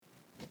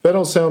That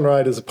Don't Sound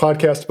Right is a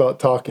podcast about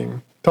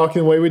talking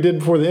the way we did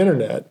before the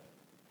internet,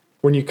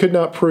 when you could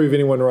not prove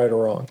anyone right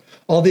or wrong.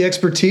 All the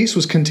expertise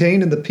was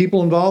contained in the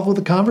people involved with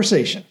the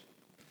conversation.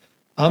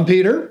 I'm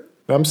Peter.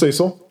 I'm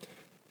Cecil,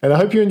 and I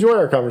hope you enjoy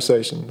our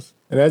conversations.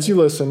 And as you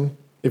listen,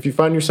 if you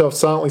find yourself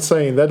silently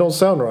saying, "That don't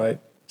sound right,"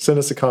 send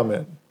us a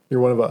comment. You're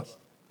one of us.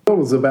 That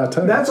was a bad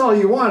time. That's all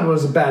you wanted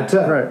was a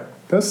bathtub. Right.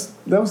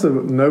 That was a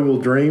noble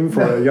dream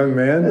for a young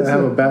man to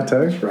have a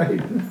bathtub. That's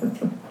right.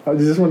 I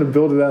just want to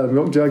build it out of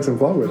milk jugs and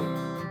plywood.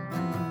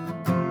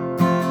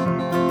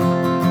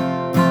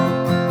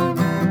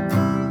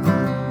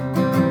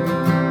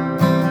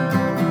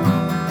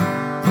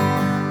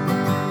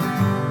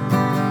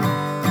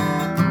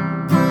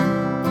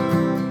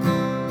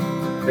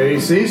 Hey,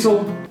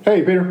 Cecil.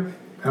 Hey, Peter.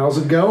 How's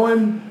it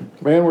going?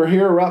 Man, we're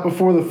here right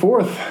before the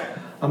 4th.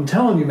 I'm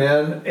telling you,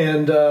 man.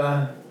 And,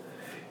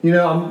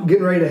 I'm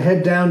getting ready to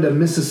head down to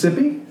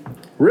Mississippi.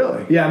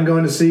 Really? Yeah, I'm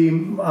going to see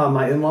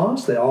my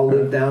in-laws. They all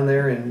live down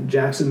there in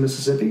Jackson,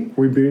 Mississippi.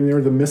 We be near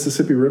the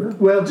Mississippi River?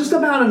 Well, just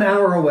about an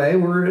hour away.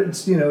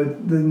 The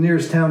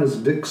nearest town is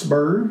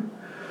Vicksburg,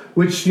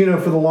 which,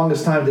 for the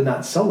longest time did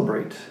not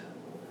celebrate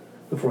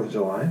the 4th of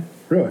July.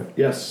 Really?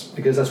 Yes,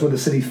 because that's where the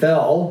city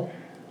fell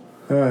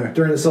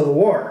during the Civil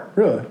War.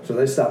 Really? So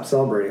they stopped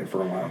celebrating it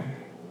for a while.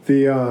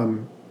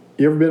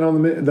 You ever been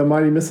on the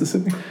mighty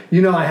Mississippi?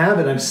 I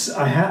haven't.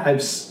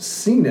 I've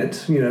seen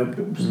it.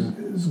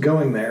 It's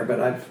going there, but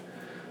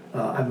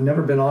I've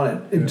never been on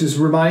it. It just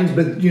reminds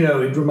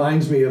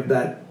me of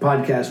that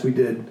podcast we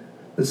did,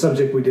 the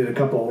subject we did a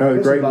couple. Oh,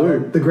 the Great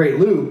Loop. The Great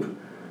Loop.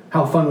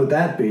 How fun would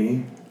that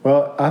be?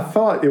 Well, I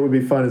thought it would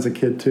be fun as a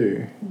kid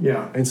too.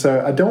 Yeah. And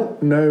so I don't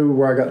know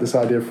where I got this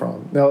idea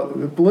from. Now,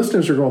 the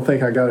listeners are going to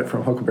think I got it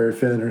from Huckleberry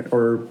Finn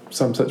or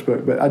some such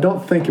book, but I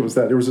don't think it was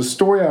that. There was a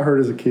story I heard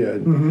as a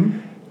kid. Mm-hmm.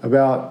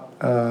 About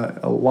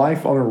a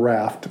life on a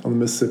raft on the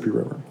Mississippi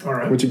River, all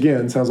right. Which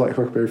again sounds like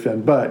Huckleberry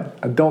Finn, but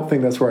I don't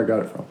think that's where I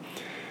got it from.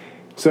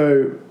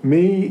 So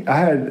I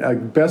had a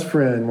best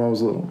friend when I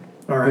was little.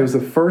 All right. He was the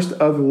first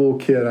other little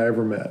kid I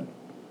ever met,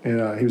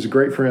 and he was a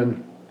great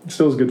friend,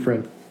 still is a good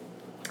friend.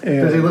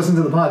 Does he listen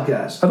to the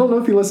podcast? I don't know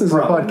if he listens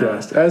Probably to the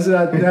podcast. As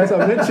I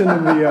mentioned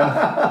in the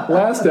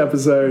last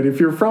episode, if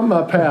you're from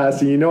my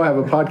past and you know I have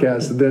a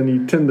podcast, then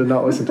you tend to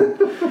not listen to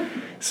it.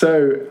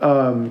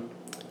 So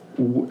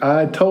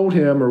I told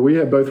him, or we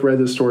had both read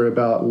this story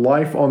about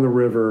life on the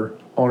river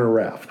on a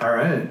raft. All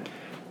right.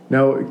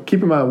 Now,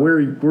 keep in mind,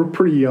 we're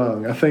pretty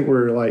young. I think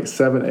we're like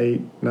 7,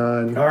 8,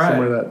 9, all right.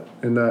 somewhere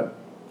in that.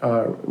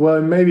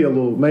 Well,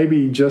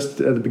 maybe just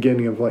at the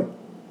beginning of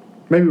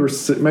maybe we're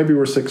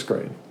 6th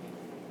grade.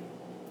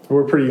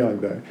 We're pretty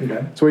young though.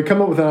 Okay. So we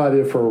come up with an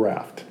idea for a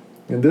raft,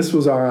 and this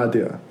was our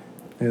idea,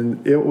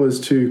 and it was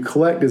to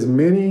collect as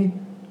many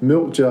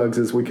milk jugs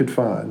as we could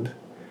find,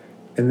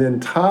 and then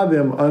tie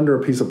them under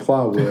a piece of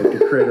plywood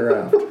to create a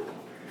raft.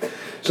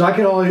 So I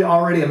can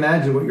already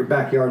imagine what your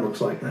backyard looks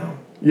like now.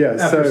 Yeah,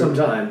 after some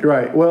time.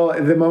 Right. Well,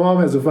 my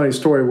mom has a funny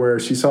story where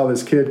she saw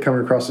this kid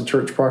coming across the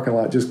church parking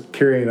lot just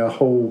carrying a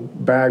whole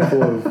bag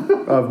full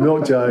of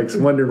milk jugs,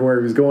 wondering where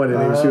he was going,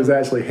 and she was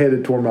actually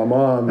headed toward my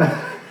mom.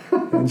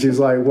 And she's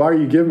like, "Why are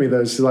you giving me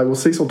those?" She's like, "Well,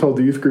 Cecil told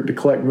the youth group to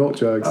collect milk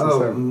jugs."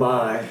 Oh,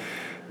 my.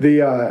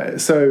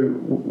 So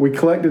we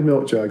collected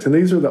milk jugs, and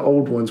these are the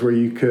old ones where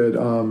you could,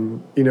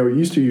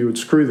 you would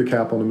screw the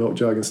cap on the milk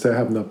jug instead of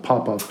having the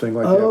pop-up thing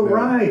like that. Oh,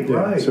 right.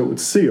 So it would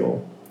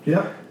seal.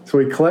 Yeah. So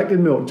we collected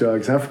milk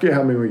jugs. I forget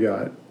how many we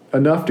got.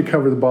 Enough to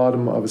cover the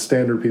bottom of a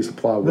standard piece of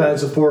plywood.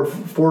 That's a 4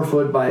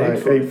 foot by 8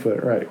 foot. 8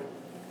 foot, right.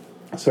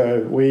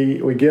 So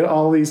we get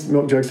all these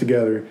milk jugs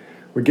together.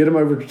 We get them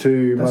over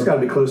to... That's got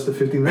to be close to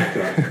 50 milk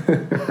jugs.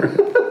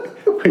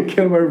 We get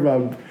them over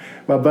to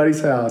my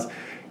buddy's house.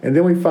 And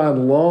then we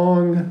find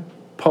long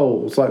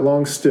poles, like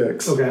long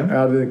sticks,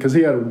 because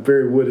he had a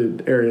very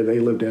wooded area that he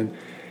lived in.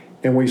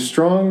 And we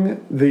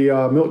strung the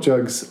milk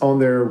jugs on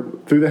there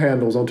through the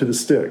handles onto the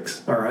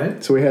sticks. All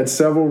right. So we had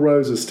several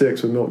rows of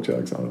sticks with milk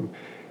jugs on them.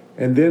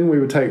 And then we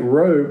would take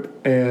rope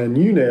and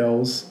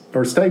U-nails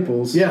or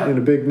staples,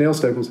 big nail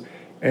staples,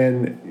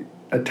 and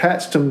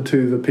attached them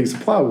to the piece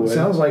of plywood.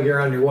 Sounds like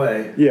you're on your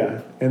way.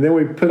 Yeah. And then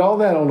we put all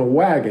that on a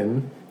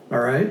wagon. All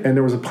right. And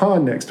there was a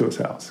pond next to his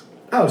house.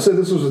 Oh, so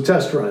this was a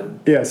test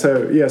run.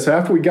 So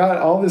after we got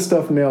all this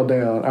stuff nailed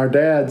down, our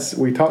dads,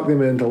 we talked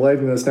them into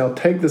letting us now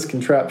take this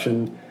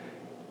contraption,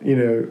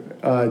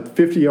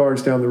 50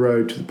 yards down the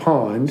road to the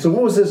pond. So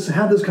what was this?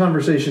 How'd this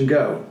conversation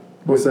go?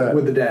 What's that?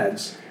 With the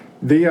dads?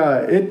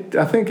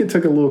 I think it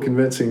took a little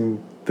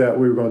convincing that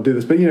we were going to do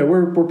this, but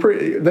we're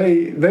pretty.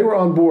 They were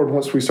on board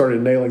once we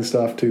started nailing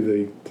stuff to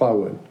the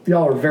plywood.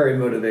 Y'all are very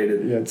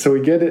motivated. Yeah. So we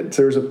get it.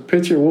 So there's a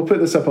picture. We'll put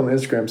this up on the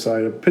Instagram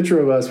site. A picture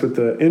of us with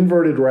the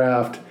inverted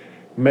raft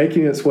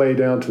making its way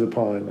down to the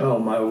pond. Oh,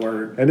 my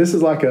word. And this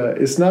is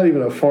it's not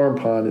even a farm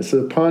pond. It's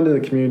a pond in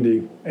the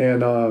community.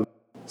 And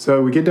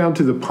so we get down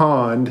to the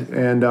pond,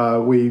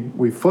 and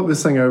we flip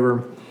this thing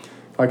over,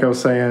 like I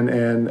was saying.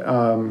 And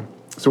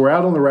so we're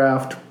out on the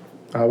raft.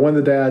 One of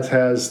the dads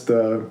has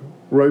the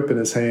rope in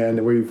his hand,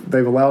 and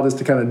they've allowed us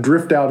to kind of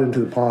drift out into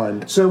the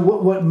pond. So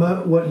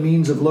what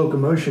means of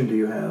locomotion do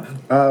you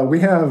have? We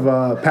have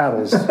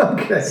paddles.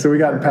 Okay. So we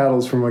got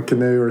paddles from a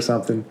canoe or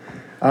something.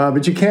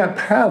 But you can't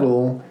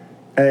paddle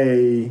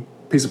a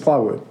piece of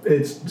plywood.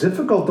 It's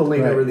difficult to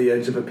lean over the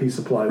edge of a piece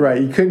of plywood. Right.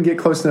 You couldn't get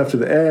close enough to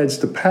the edge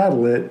to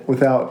paddle it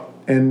without.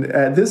 And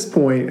at this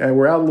point,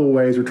 we're out a little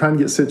ways. We're trying to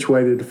get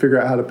situated to figure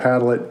out how to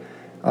paddle it.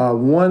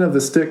 One of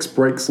the sticks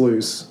breaks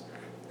loose,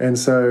 and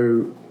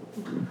so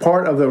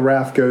part of the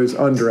raft goes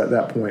under at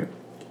that point.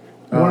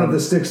 One of the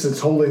sticks that's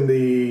holding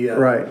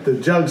the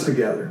jugs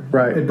together.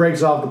 Right. It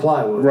breaks off the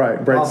plywood.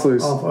 Right, breaks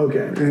loose.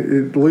 Okay.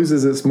 It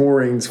loses its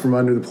moorings from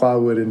under the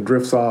plywood and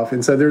drifts off.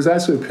 And so there's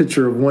actually a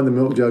picture of one of the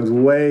milk jugs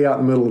way out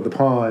in the middle of the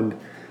pond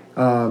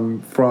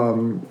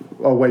from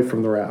away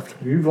from the raft.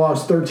 You've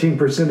lost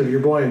 13% of your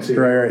buoyancy.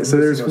 Right. So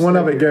there's one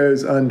of it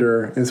goes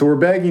under. And so we're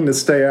begging to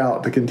stay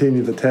out to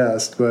continue the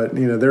test. But,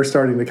 they're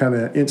starting to kind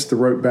of inch the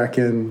rope back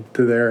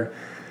into there.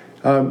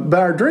 But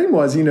our dream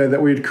was,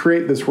 that we'd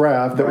create this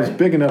raft that was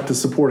big enough to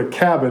support a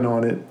cabin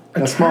on it,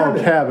 a small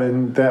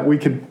cabin that we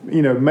could,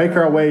 make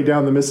our way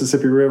down the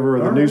Mississippi River or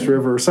the Neuse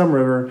River or some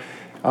river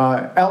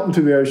out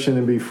into the ocean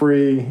and be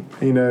free,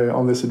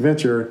 on this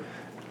adventure.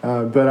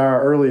 But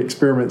our early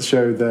experiments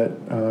showed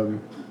that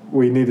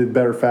we needed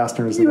better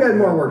fasteners. You had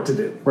more work to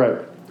do. Right.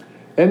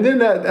 And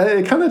then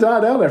it kind of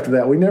died out after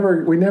that. We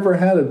never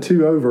had a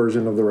 2.0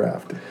 version of the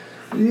raft.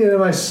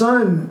 My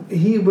son,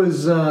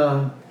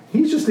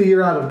 he's just a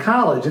year out of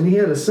college, and he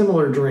had a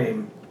similar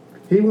dream.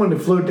 He wanted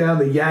to float down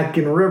the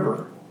Yadkin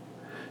River.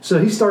 So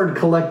he started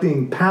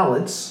collecting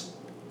pallets.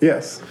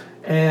 Yes.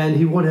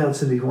 And what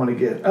else did he want to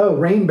get? Oh, old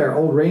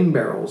rain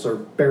barrels, or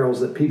barrels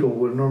that people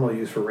would normally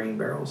use for rain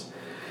barrels.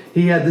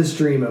 He had this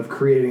dream of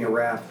creating a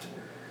raft.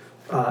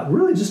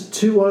 Really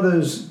just one of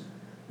those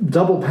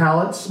double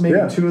pallets, maybe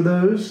two of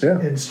those,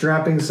 and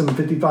strapping some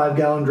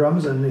 55-gallon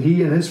drums. And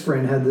he and his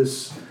friend had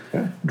this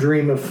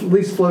dream of at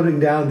least floating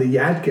down the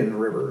Yadkin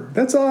River.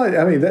 That's all.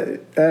 I mean,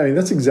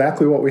 that's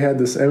exactly what we had.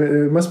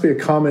 It must be a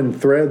common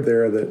thread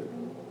there that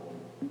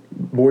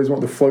boys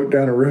want to float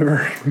down a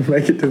river and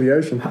make it to the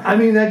ocean. I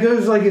mean, that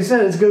goes, like you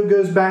said, it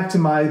goes back to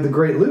the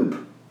Great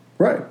Loop.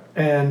 Right.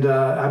 And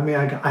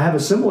I have a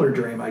similar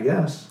dream, I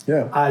guess.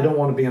 Yeah. I don't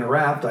want to be in a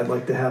raft. I'd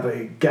like to have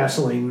a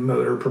gasoline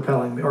motor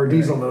propelling me, or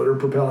diesel motor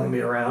propelling me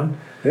around.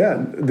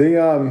 Yeah.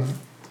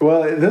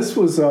 This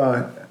was.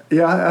 I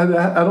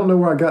don't know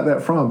where I got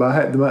that from, but I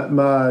had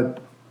my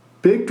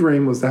big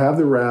dream was to have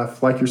the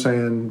raft, like you're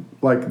saying,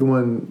 like the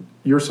one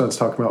your son's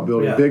talking about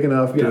building, big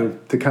enough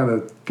to kind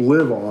of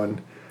live on.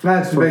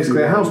 That's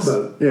basically a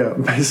houseboat. Yeah,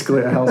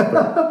 basically a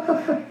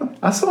houseboat.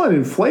 I saw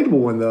an inflatable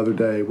one the other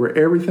day where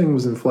everything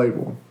was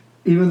inflatable.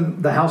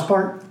 Even the house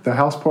part? The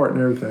house part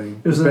and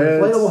everything. It was an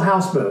inflatable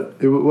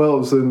houseboat. It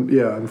was an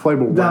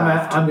inflatable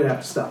raft. I'm going to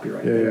have to stop you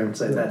right there and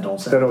say that don't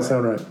sound right. That don't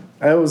sound right.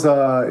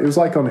 It was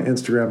like on an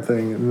Instagram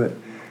thing, and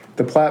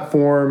the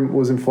platform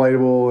was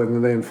inflatable, and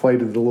then they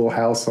inflated the little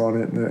house on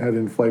it, and it had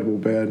an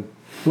inflatable bed.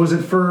 Was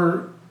it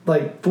for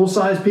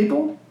full-size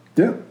people?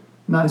 Yeah.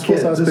 Not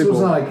kids.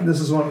 This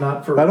is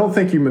not for. I don't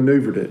think you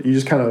maneuvered it. You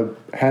just kind of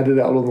had it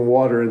out on the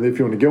water, and if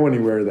you want to go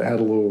anywhere, that had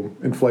a little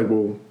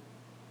inflatable,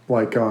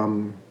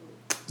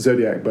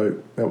 Zodiac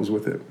boat that was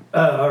with it.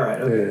 Oh, all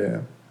right.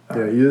 Okay.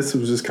 Yeah. This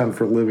was just kind of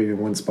for living in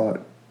one spot.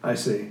 I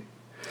see.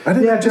 I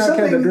didn't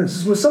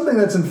with something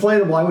that's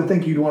inflatable, I would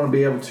think you'd want to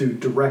be able to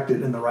direct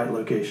it in the right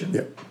location.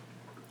 Yeah.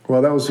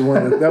 Well, that was one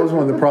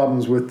of the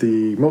problems with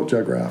the milk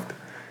jug raft.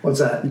 What's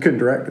that? You couldn't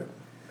direct it.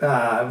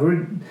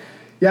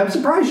 I'm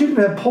surprised you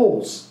didn't have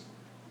poles.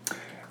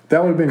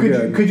 That would have been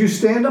good. Could you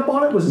stand up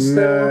on it? Was it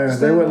No,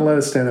 they wouldn't let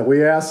us stand up.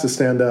 We asked to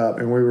stand up,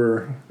 and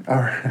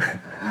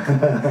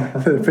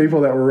the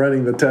people that were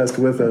running the test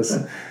with us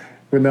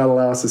would not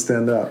allow us to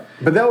stand up.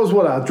 But that was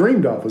what I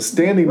dreamed of, was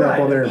standing up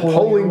on there and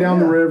poling down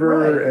the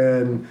river,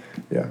 and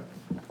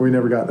we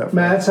never got that far.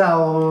 Man,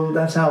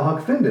 that's how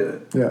Huck Finn did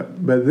it. Yeah,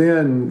 but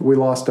then we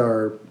lost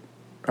our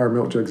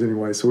milk jugs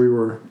anyway, so we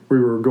were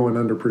going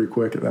under pretty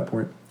quick at that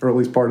point, or at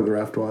least part of the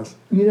raft was.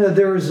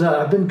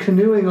 I've been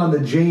canoeing on the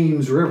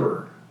James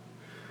River,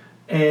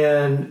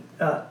 and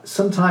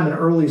sometime in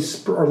early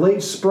or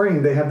late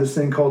spring, they have this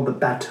thing called the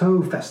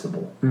Bateau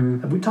Festival. Mm-hmm.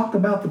 Have we talked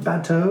about the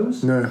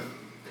bateaus? No.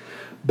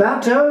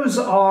 Bateaus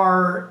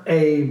are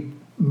a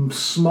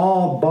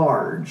small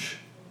barge.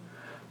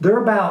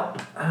 They're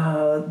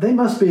they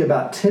must be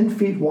about 10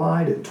 feet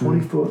wide and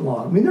 20 foot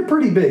long. I mean, they're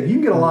pretty big. You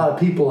can get a lot of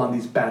people on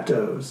these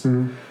bateaus.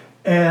 Mm-hmm.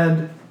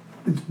 And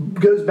it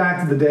goes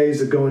back to the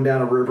days of going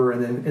down a river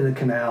and then in a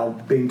canal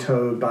being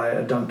towed by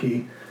a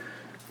donkey.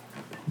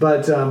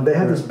 But they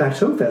have this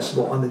Bateau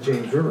Festival on the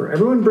James River.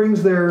 Everyone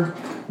brings their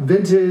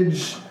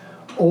vintage,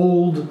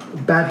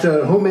 old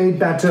bateau, homemade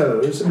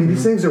bateaus. I mean,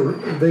 these things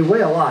they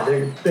weigh a lot.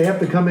 They have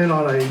to come in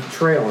on a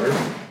trailer.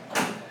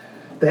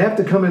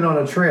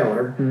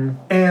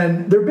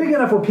 And they're big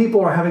enough where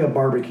people are having a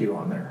barbecue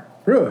on there.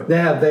 Really?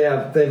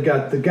 They've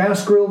got the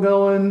gas grill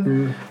going.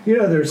 Mm.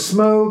 There's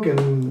smoke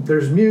and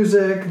there's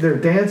music. They're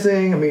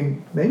dancing. I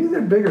mean, maybe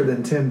they're bigger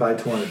than 10 by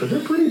 20, but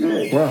they're pretty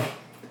big. Wow.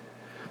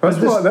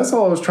 That's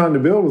all I was trying to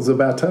build was a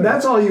bateau.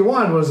 That's all you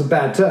wanted was a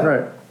bateau.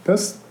 Right.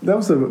 That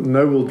was a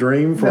noble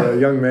dream for a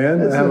young man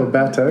to have a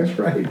bateau. That's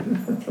right.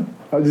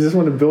 I just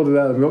want to build it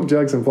out of milk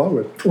jugs and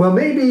plywood. Well,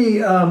 maybe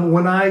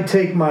when I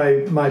take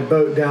my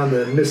boat down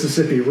the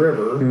Mississippi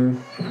River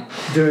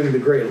doing the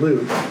Great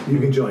Loop, you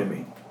can join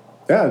me.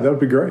 Yeah, that would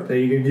be great. So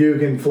you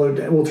can float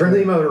down. We'll turn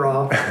the motor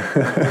off.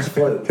 Just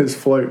float. Just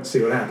float.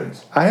 See what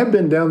happens. I have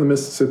been down the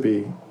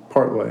Mississippi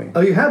partway.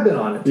 Oh, you have been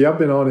on it? Yeah, I've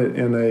been on it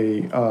in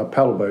a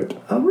paddle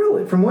boat. Oh,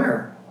 really? From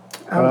where?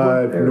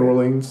 New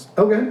Orleans.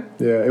 Okay.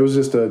 Yeah, it was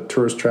just a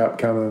tourist trap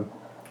kind of.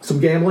 Some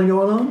gambling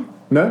going on?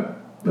 No.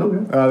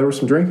 Okay. There was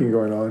some drinking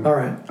going on. All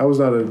right. I was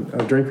not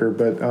a drinker,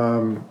 but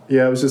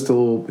yeah, it was just a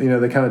little.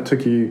 They kind of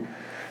took you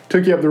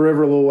up the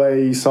river a little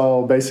way. You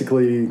saw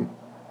basically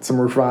some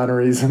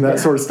refineries and that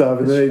sort of stuff,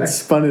 and then they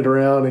spun it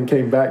around and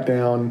came back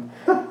down.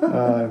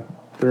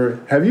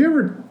 Have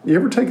you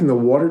ever taken the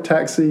water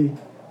taxi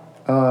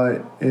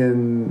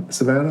in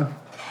Savannah?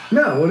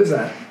 No. What is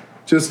that?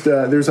 Just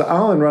there's an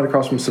island right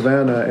across from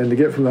Savannah, and to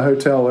get from the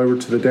hotel over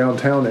to the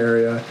downtown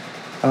area,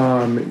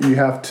 you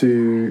have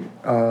to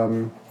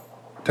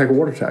take a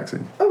water taxi.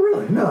 Oh,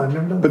 really? No, I've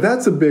never done that. But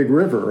that's a big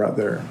river right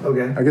there.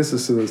 Okay. I guess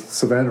this is the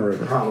Savannah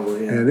River.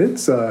 Probably, yeah. And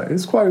it's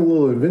quite a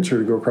little adventure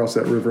to go across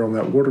that river on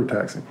that water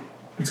taxi.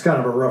 It's kind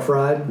of a rough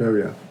ride. Oh,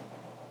 yeah.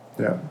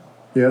 Yeah.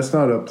 Yeah, it's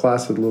not a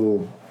placid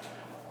little...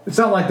 It's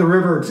not like the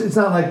river. It's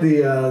not like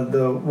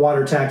the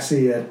water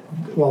taxi at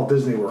Walt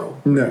Disney World.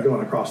 No. You're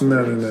going across the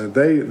No.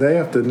 They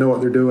have to know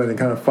what they're doing and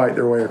kind of fight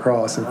their way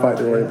across and fight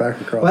their way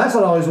back across. Well, that's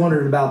what I always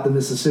wondered about the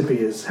Mississippi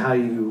is how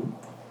you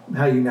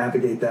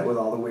navigate that with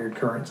all the weird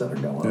currents that are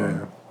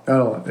going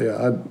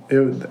on.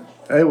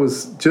 It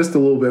was just a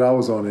little bit I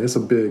was on it. It's a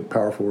big,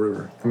 powerful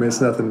river. I mean,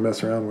 it's nothing to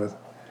mess around with.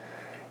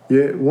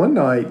 Yeah, one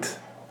night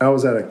I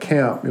was at a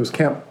camp. It was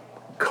Camp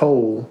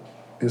Cole.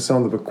 It's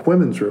on the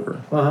Bequemens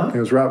River. It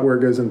was right where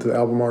it goes into the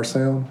Albemarle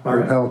Sound,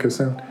 or Palico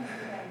Sound.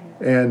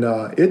 And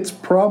it's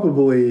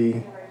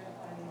probably,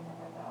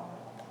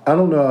 I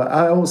don't know,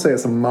 I won't say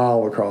it's a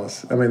mile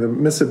across. I mean, the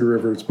Mississippi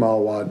River is mile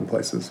wide in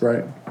places,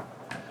 right?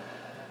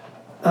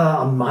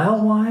 A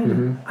mile wide?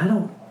 Mm-hmm.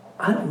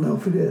 I don't know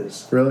if it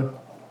is. Really?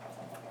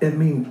 I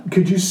mean,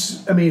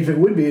 if it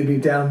would be, it'd be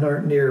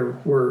down near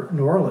where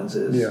New Orleans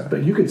is. Yeah.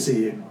 But you could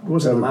see, it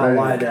wasn't a mile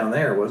wide down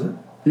there, was it?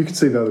 You could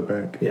see the other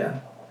bank. Yeah.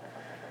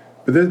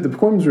 But the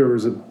Bequemens River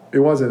it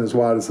wasn't as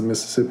wide as the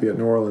Mississippi at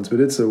New Orleans,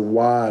 but it's a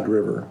wide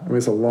river. I mean,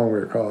 it's a long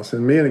way across.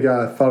 And me and a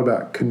guy thought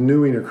about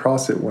canoeing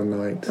across it one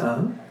night.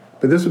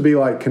 But this would be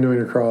like canoeing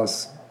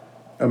across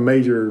a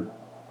major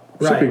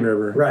shipping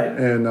river. Right.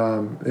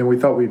 And we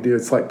thought we'd do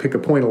it's like pick a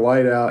point of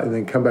light out and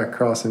then come back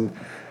across. And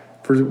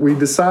we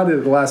decided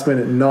at the last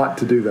minute not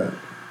to do that.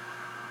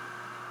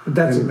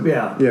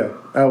 Yeah.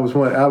 I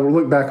would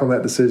look back on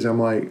that decision. I'm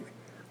like,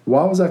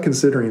 why was I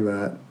considering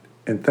that?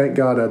 And thank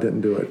God I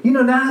didn't do it.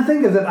 Now I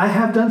think of it, I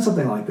have done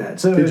something like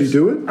that. So did you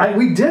do it?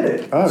 We did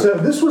it. Oh. So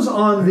this was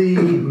on the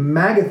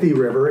Magathie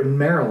River in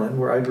Maryland,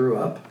 where I grew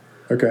up.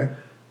 Okay.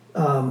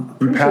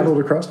 You paddled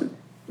across it?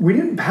 We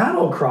didn't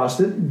paddle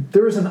across it.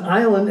 There was an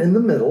island in the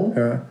middle.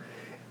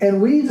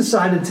 And we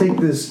decided to take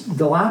this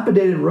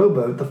dilapidated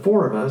rowboat, the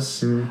four of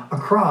us,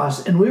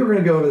 across, and we were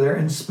going to go over there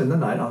and spend the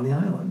night on the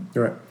island.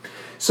 Right.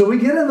 So we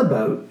get in the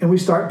boat, and we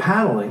start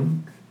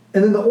paddling,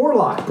 and then the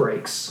oarlock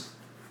breaks.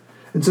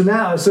 And so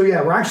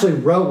we're actually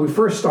we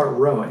first start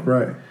rowing.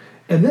 Right.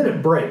 And then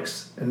it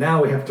breaks, and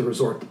now we have to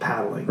resort to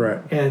paddling. Right.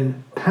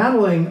 And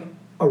paddling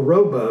a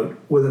rowboat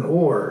with an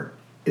oar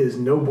is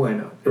no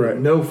bueno. Right.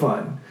 No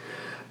fun.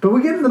 But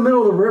we get in the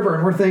middle of the river,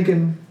 and we're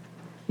thinking,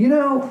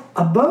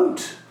 a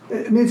boat,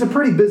 I mean, it's a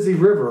pretty busy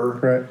river.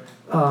 Right.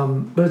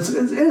 But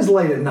it is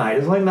late at night.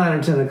 It's like 9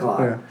 or 10 o'clock.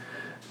 Yeah.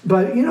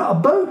 But, a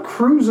boat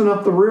cruising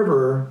up the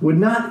river would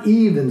not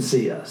even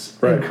see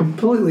us and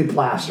completely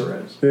plaster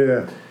us.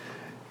 Yeah.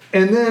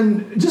 And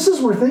then, just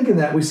as we're thinking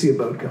that, we see a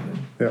boat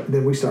coming. Yep.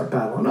 Then we start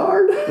paddling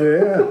hard.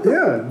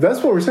 Yeah.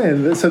 That's what we're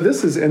saying. So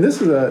this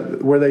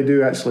is where they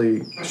do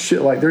actually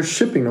there's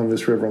shipping on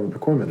this river on the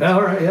Bequemens.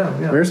 All right, yeah.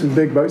 There's some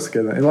big boats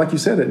together, and like you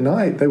said, at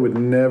night they would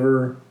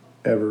never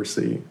ever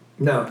see you.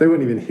 No, they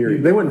wouldn't even hear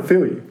you. They wouldn't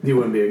feel you.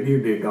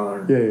 You'd be a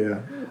goner.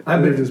 Yeah.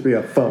 There'd just be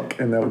a thunk,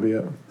 and that would be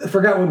it. I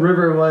forgot what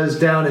river it was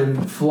down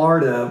in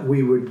Florida.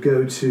 We would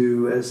go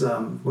to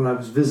when I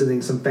was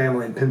visiting some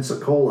family in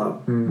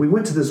Pensacola. We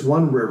went to this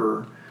one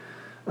river.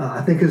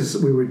 I think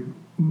because we would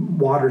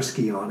water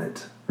ski on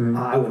it.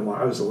 I wouldn't.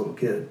 I was a little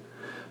kid,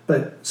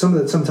 but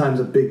sometimes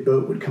a big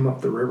boat would come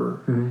up the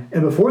river,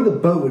 and before the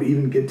boat would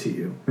even get to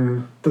you,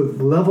 the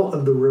level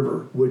of the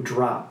river would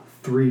drop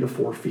 3 to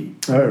 4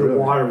 feet. Oh, really? The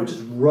water would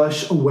just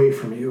rush away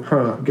from you.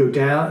 Go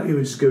down. It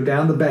would just go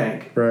down the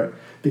bank. Right.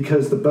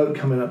 Because the boat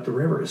coming up the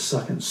river is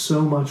sucking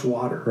so much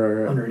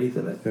water underneath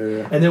of it.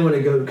 Yeah. And then when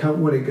it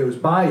goes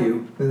by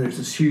you, then there's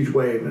this huge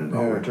wave and it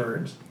all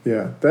returns.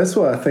 Yeah, that's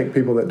what I think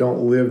people that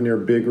don't live near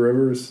big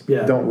rivers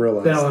don't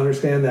realize. They don't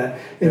understand that.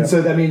 And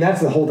so, I mean,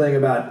 that's the whole thing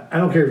about, I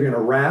don't care if you're in a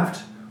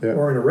raft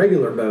or in a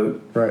regular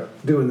boat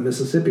doing the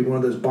Mississippi, one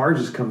of those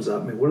barges comes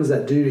up. I mean, what does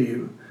that do to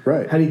you?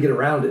 Right. How do you get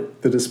around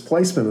it? The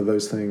displacement of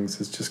those things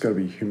has just got to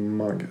be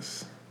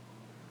humongous.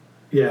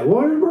 Yeah,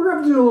 well, we're going to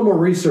have to do a little more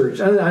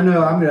research. I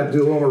know I'm going to have to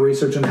do a little more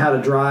research on how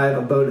to drive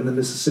a boat in the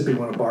Mississippi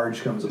when a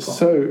barge comes upon.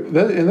 So,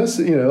 that's,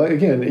 like,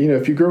 again,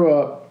 if you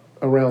grow up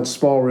around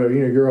small river,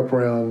 you grow up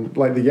around,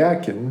 like, the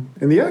Yadkin,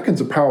 and the Yadkin's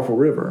a powerful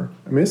river.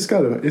 I mean, it's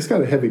got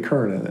a heavy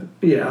current in it.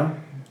 Yeah.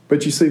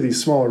 But you see these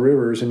smaller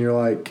rivers, and you're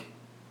like,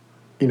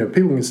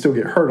 people can still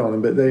get hurt on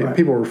them, but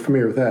people are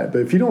familiar with that.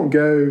 But if you don't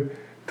go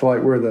to,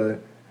 like, where the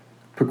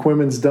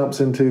Paquimans dumps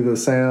into the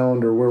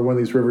Sound, or where one of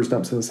these rivers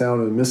dumps in the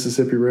Sound, or the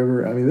Mississippi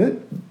River, I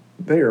mean,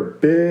 they are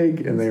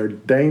big and they are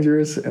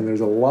dangerous, and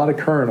there's a lot of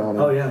current on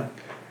them. Oh yeah.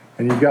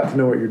 And you've got to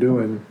know what you're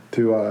doing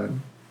to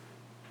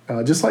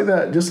just like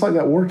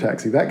that war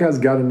taxi. That guy's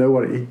got to know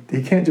what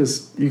he can't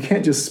just you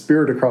can't just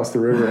spear it across the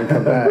river and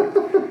come back.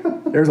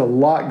 There's a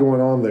lot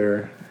going on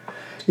there.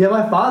 Yeah,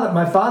 my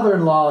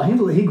father-in-law,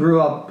 he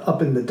grew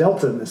up in the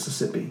Delta of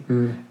Mississippi,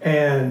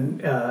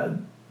 and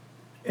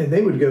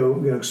they would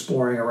go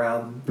exploring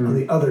around on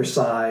the other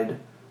side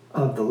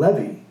of the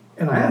levee.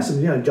 And I asked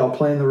him, did y'all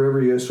play in the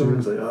river? You go swimming?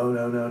 He's like, oh,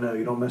 no,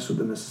 you don't mess with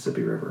the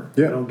Mississippi River.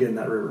 Yeah. You don't get in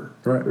that river.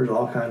 Right. There's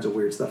all kinds of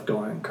weird stuff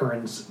going on.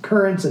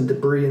 Currents and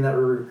debris in that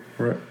river.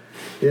 Right.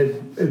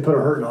 It put a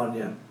hurting on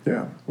you.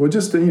 Yeah. Well,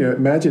 just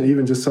imagine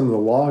even just some of the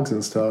logs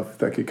and stuff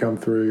that could come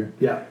through.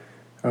 Yeah.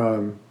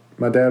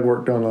 My dad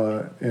worked in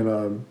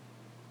a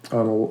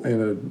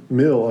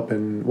mill up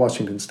in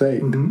Washington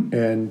State,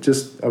 and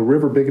just a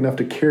river big enough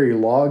to carry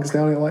logs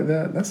down it like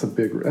that. That's a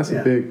big,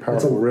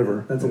 powerful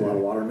river. That's a lot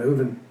of water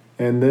moving.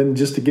 And then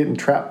just to get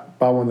trapped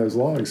by one of those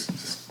logs,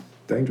 it's just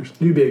dangerous.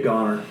 You'd be a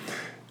goner.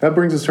 That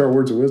brings us to our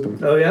words of wisdom.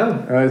 Oh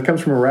yeah. It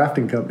comes from a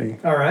rafting company.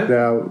 All right.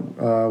 That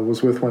I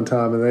was with one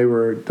time, and they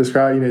were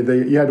describing.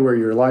 You had to wear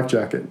your life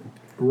jacket.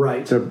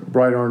 Right. The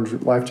bright orange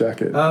life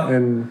jacket.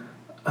 The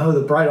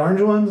bright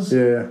orange ones?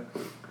 Yeah.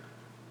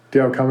 Do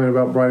you have a comment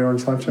about bright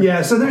orange life jacket?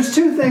 Yeah, so there's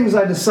two things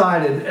I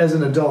decided as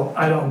an adult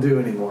I don't do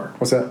anymore.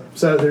 What's that?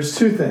 So there's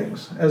two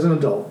things as an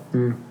adult.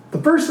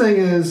 The first thing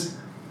is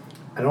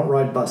I don't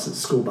ride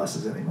school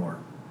buses anymore.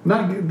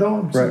 Right.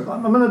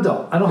 I'm an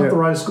adult. I don't have to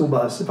ride a school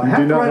bus. If I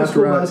have to ride a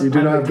school bus, I'm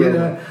going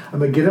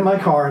to get in my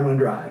car and I'm going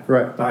to drive.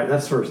 Right. All right,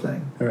 that's the first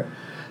thing. All right.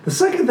 The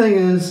second thing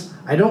is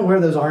I don't wear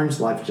those orange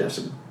life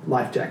jackets.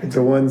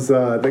 The ones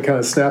that kind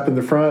of snap in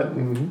the front.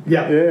 And,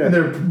 yeah. And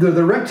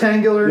they're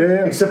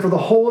rectangular, except for the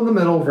hole in the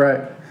middle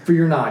for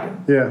your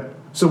noggin. Yeah.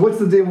 So what's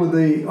the deal with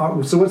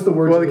so what's the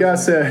word? Well, the guy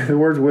said the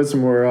words of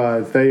wisdom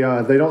were they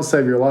don't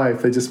save your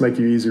life, they just make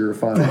you easier to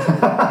find.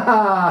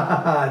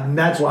 And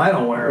that's why I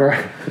don't wear them.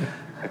 Right.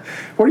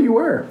 What do you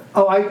wear?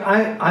 Oh,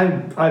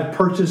 I've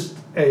purchased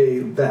a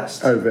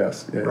vest. Oh,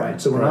 vest. Yeah. Right.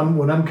 So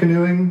when I'm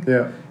canoeing,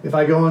 if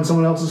I go on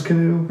someone else's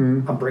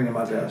canoe, I'm bringing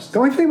my vest. The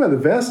only thing about the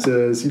vest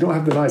is you don't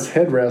have the nice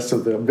headrest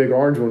of the big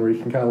orange one where you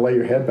can kind of lay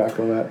your head back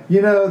on that.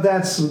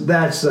 That's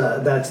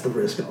the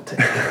risk I'll take.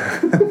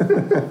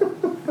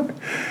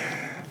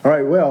 All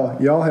right, well,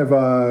 y'all have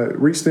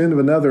reached the end of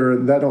another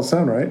That Don't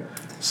Sound Right.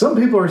 Some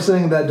people are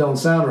saying that don't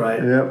sound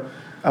right. Yep.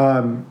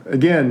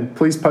 Again,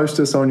 please post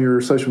us on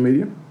your social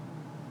media.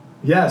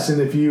 Yes,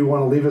 and if you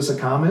want to leave us a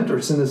comment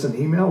or send us an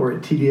email, we're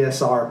at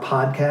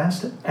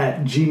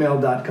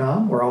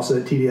tdsrpodcast@gmail.com. We're also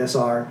at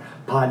TDSR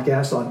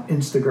Podcast on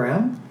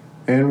Instagram.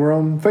 And we're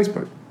on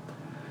Facebook.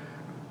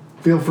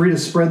 Feel free to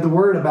spread the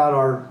word about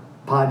our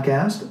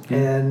podcast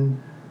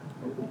and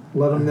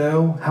let them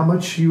know how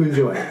much you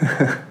enjoy it.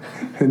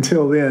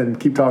 Until then,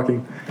 keep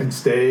talking. And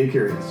stay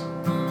curious.